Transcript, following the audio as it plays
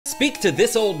Speak to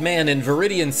this old man in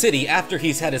Viridian City after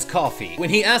he's had his coffee.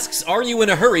 When he asks, "Are you in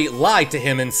a hurry?" lie to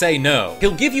him and say no.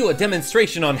 He'll give you a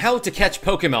demonstration on how to catch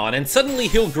Pokemon, and suddenly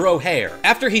he'll grow hair.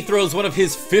 After he throws one of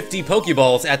his 50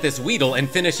 Pokeballs at this Weedle and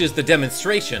finishes the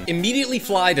demonstration, immediately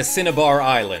fly to Cinnabar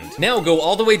Island. Now go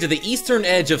all the way to the eastern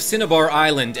edge of Cinnabar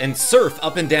Island and surf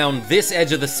up and down this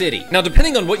edge of the city. Now,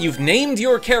 depending on what you've named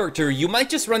your character, you might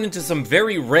just run into some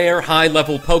very rare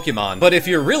high-level Pokemon, but if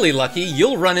you're really lucky,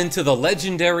 you'll run into the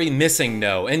legendary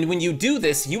MissingNo, and when you do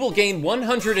this, you will gain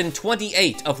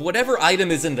 128 of whatever item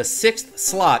is in the 6th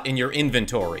slot in your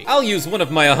inventory. I'll use one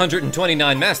of my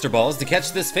 129 Master Balls to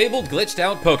catch this fabled glitched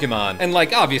out Pokemon, and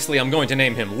like, obviously I'm going to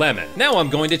name him Lemon. Now I'm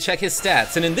going to check his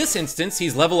stats, and in this instance,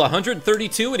 he's level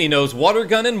 132 and he knows Water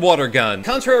Gun and Water Gun.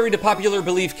 Contrary to popular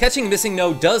belief, catching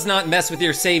MissingNo does not mess with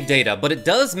your save data, but it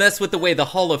does mess with the way the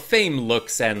Hall of Fame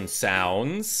looks and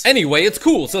sounds. Anyway, it's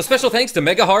cool, so special thanks to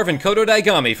Mega Harv and Kodo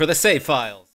Daigami for the save files.